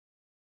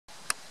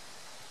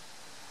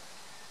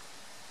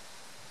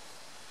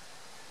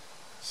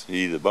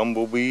See the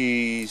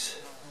bumblebees,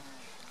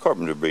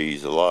 carpenter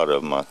bees, a lot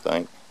of them I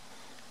think.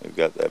 They've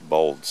got that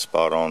bald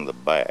spot on the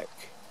back.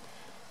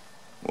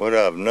 What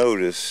I've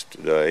noticed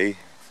today,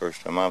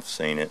 first time I've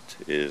seen it,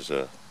 is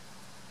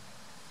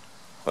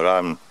what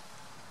I'm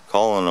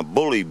calling a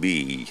bully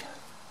bee.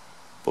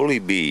 Bully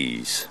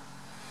bees.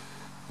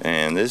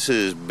 And this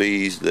is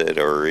bees that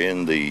are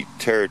in the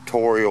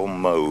territorial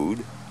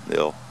mode.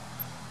 They'll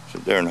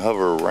sit there and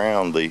hover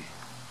around the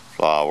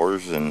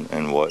flowers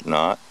and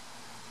whatnot.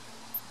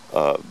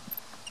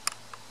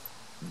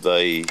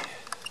 They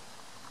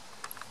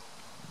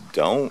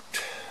don't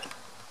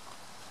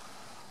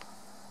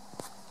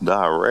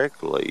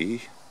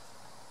directly,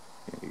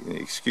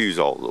 excuse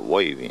all the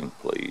waving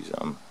please,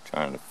 I'm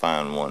trying to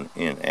find one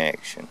in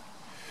action,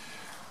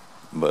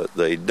 but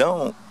they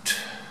don't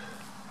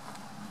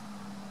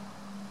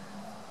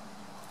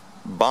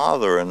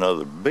bother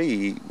another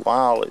bee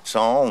while it's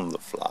on the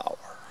flower.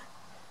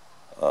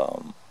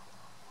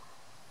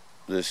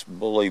 This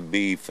bully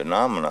bee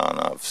phenomenon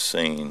I've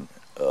seen,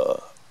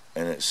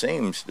 and it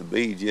seems to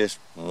be just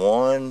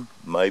one,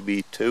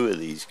 maybe two of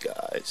these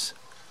guys.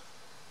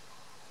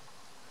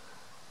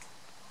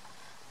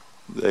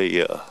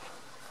 They,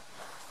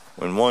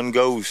 when one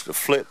goes to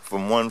flip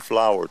from one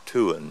flower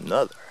to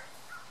another,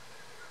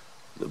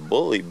 the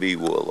bully bee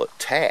will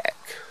attack,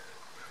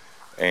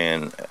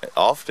 and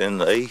often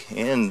they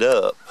end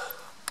up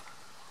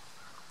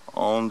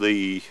on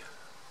the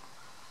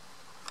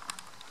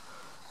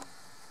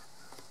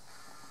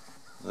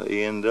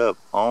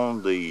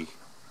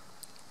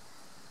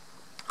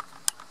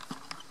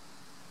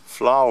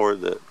flower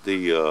that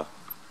the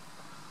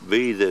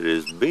bee that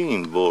is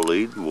being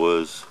bullied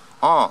was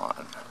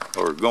on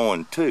or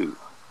going to.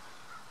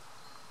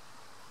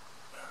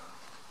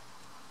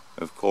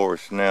 Of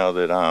course, now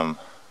that I'm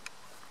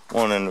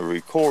wanting to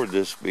record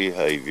this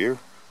behavior,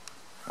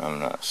 I'm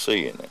not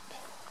seeing it.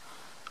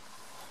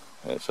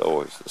 That's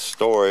always the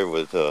story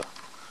with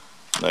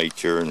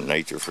nature and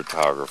nature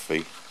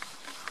photography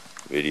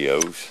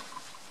videos.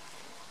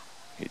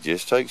 It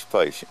just takes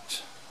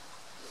patience.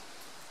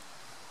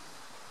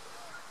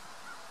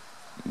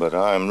 But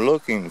I'm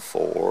looking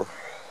for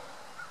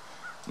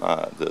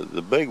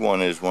the big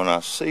one is when I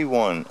see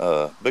one,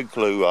 big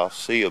clue, I'll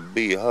see a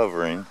bee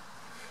hovering,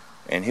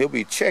 and he'll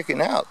be checking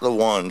out the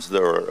ones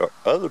that are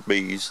other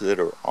bees that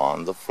are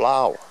on the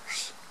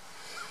flowers.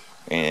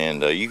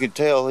 And you can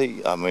tell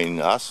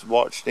I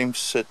watched him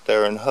sit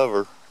there and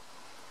hover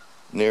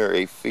near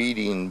a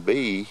feeding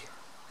bee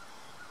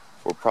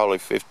for probably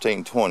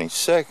 15-20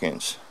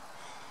 seconds,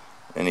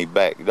 and he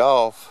backed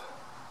off.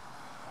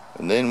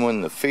 And then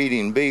when the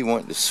feeding bee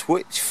went to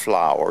switch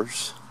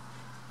flowers,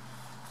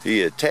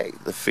 he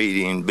attacked the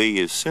feeding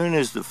bee as soon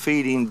as the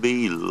feeding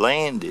bee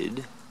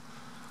landed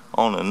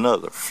on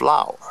another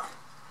flower.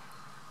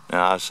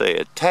 Now I say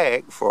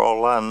attack, for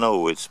all I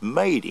know it's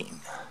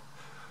mating.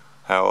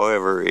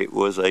 However, it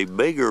was a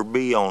bigger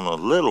bee on a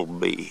little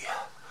bee,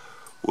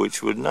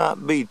 which would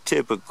not be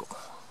typical,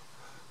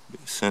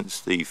 since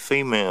the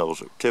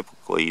females are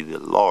typically the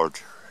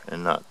larger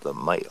and not the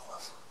male.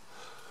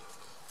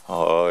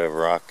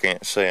 However, I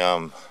can't say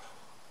I'm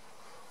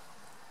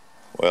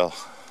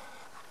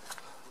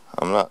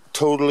not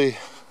totally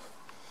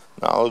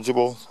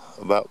knowledgeable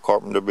about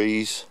carpenter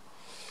bees.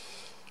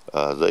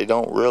 They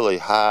don't really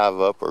hive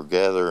up or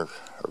gather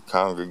or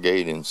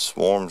congregate in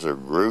swarms or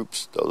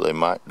groups, though they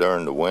might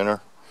during the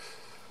winter.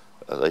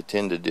 They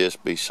tend to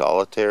just be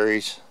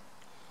solitaries.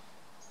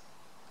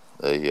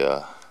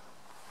 They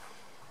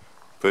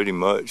pretty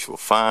much will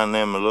find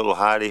them a little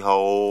hidey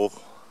hole,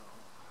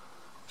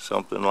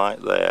 something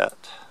like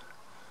that,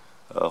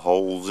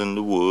 holes in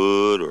the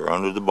wood or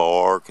under the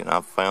bark, and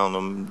I've found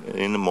them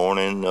in the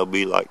morning. They'll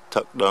be like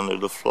tucked under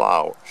the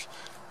flowers.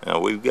 Now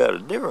we've got a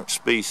different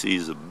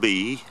species of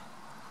bee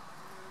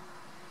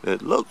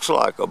that looks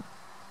like a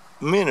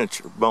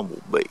miniature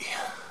bumblebee.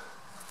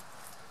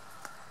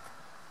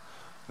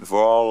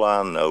 For all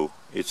I know,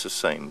 it's the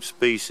same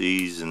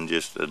species and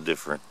just a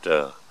different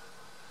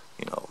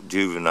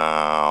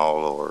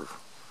juvenile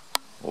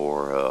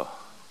or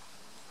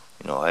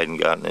hadn't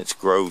gotten its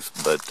growth,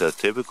 but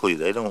typically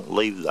they don't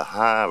leave the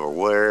hive or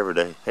wherever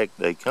the heck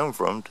they come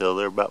from till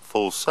they're about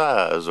full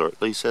size, or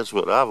at least that's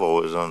what I've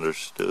always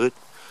understood.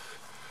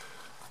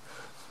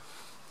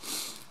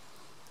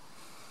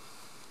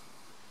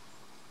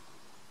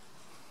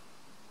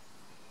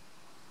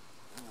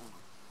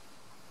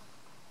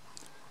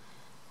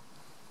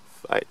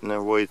 Fighting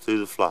their way through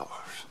the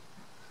flowers.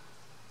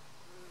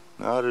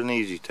 Not an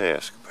easy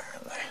task,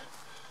 apparently.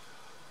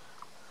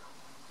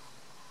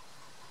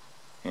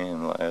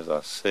 And as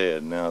I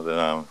said, now that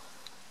I'm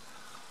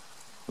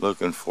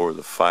looking for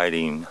the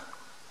fighting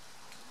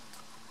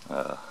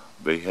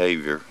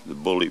behavior, the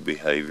bully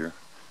behavior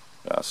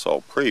that I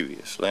saw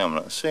previously, I'm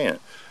not seeing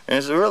it. And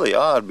it's really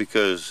odd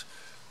because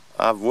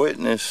I've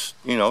witnessed,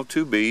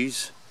 two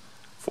bees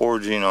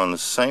foraging on the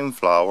same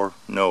flower,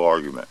 no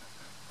argument,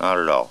 not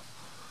at all.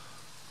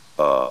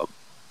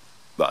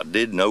 I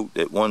did note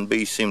that one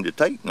bee seemed to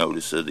take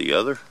notice of the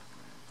other,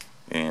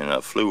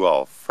 and flew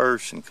off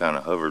first and kind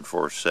of hovered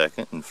for a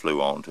second and flew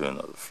on to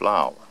another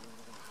flower.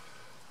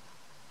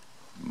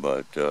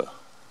 But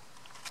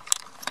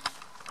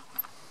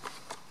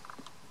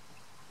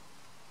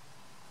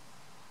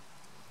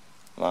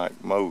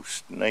like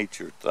most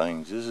nature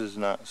things, this is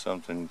not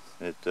something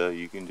that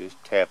you can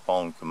just tap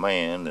on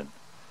command and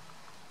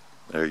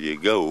there you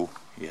go,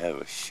 you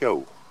have a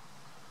show.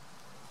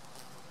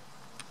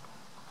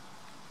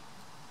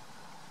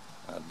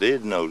 I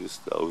did notice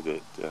though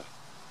that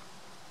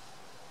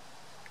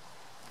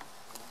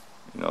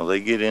you know, they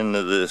get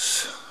into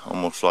this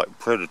almost like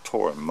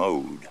predatory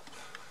mode.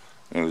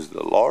 It was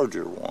the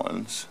larger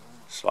ones,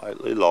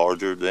 slightly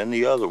larger than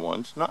the other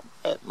ones, not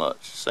that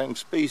much, same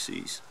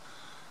species,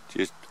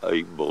 just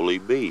a bully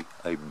bee,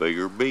 a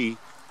bigger bee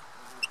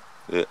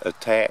that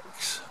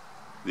attacks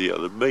the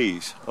other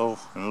bees. Oh,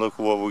 and look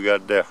what we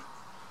got there.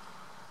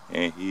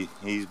 And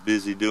he's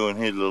busy doing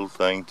his little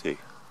thing too.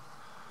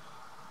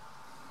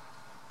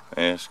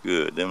 That's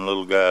good. Them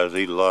little guys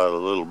eat a lot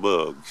of little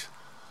bugs.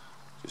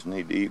 Just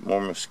need to eat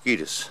more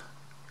mosquitoes.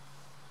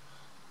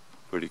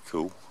 Pretty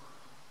cool.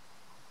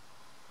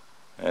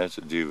 That's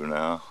a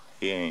juvenile.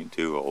 He ain't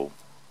too old.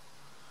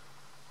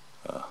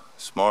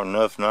 Smart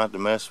enough not to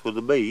mess with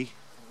a bee.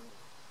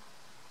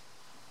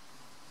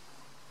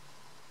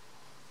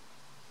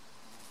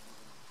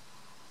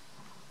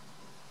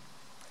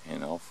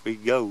 And off he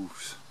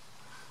goes.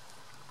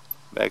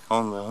 Back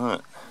on the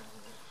hunt.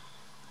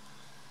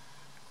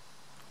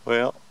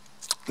 Well,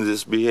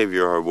 this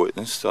behavior I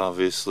witnessed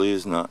obviously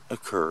is not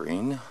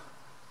occurring.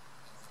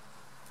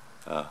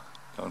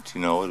 Don't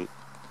you know it?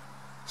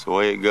 It's the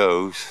way it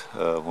goes.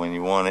 When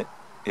you want it,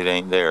 it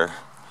ain't there.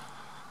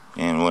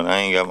 And when I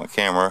ain't got my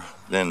camera,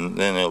 then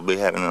it'll be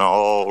happening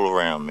all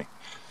around me.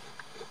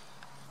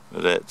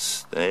 But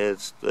that's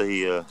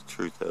the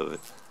truth of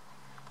it.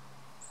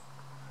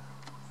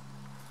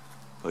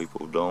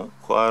 People don't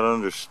quite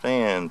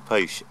understand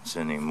patience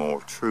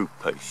anymore, true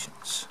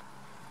patience.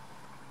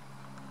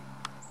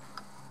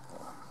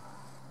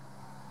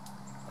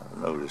 I've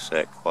noticed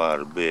that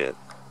quite a bit.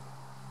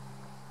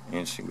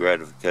 Instant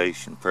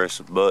gratification, press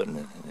a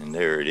button and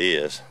there it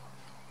is,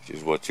 which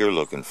is what you're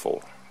looking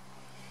for.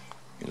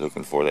 You're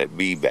looking for that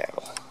bee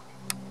battle.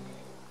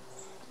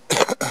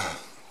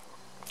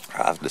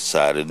 I've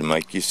decided to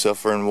make you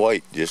suffer and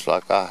wait just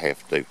like I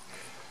have to.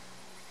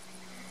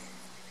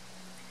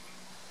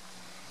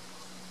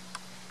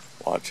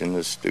 Watching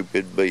the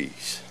stupid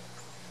bees.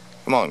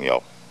 Come on,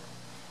 y'all.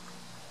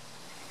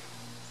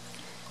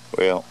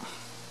 Well,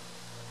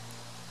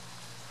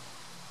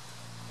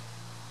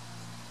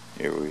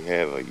 here we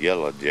have a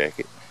yellow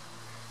jacket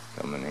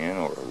coming in,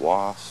 or a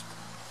wasp.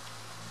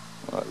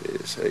 What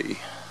is he?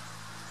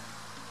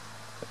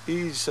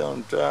 He's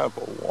some type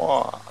of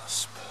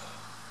wasp.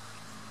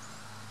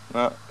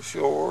 Not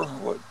sure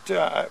what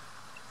type.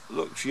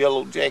 Looks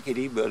yellow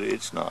jackety, but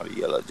it's not a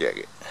yellow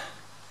jacket.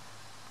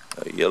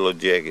 Yellow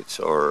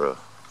jackets are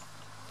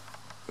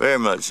very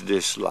much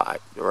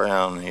disliked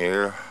around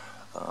here.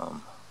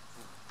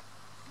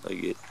 They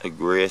get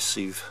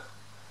aggressive.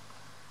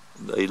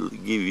 They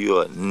give you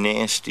a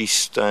nasty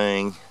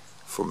sting.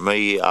 For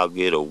me, I'll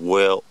get a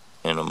welt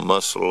and a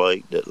muscle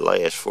ache that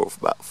lasts for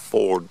about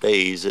 4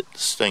 days at the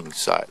sting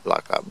site,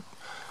 like I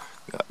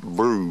got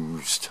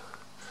bruised.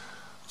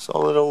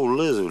 Saw that old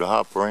lizard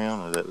hop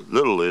around, or that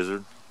little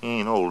lizard. He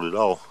ain't old at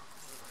all.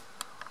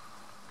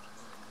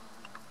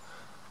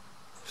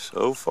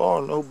 So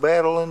far, no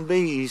battling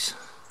bees.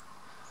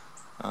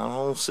 I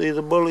don't see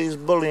the bullies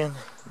bullying.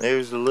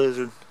 There's the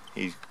lizard.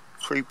 He's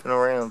creeping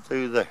around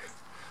through there.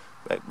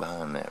 Back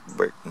behind that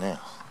brick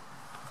now.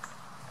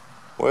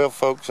 Well,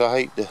 folks, I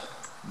hate to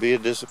be a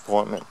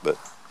disappointment, but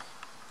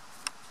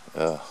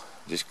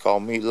just call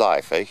me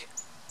life, eh?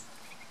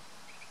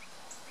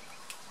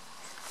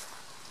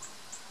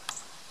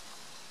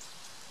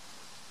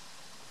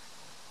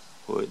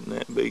 Wouldn't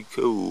that be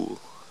cool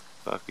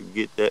if I could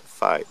get that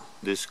fight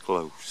this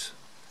close?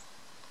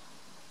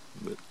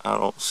 But I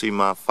don't see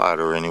my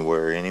fighter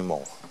anywhere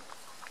anymore.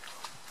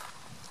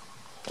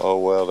 Oh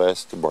well,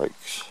 that's the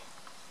breaks.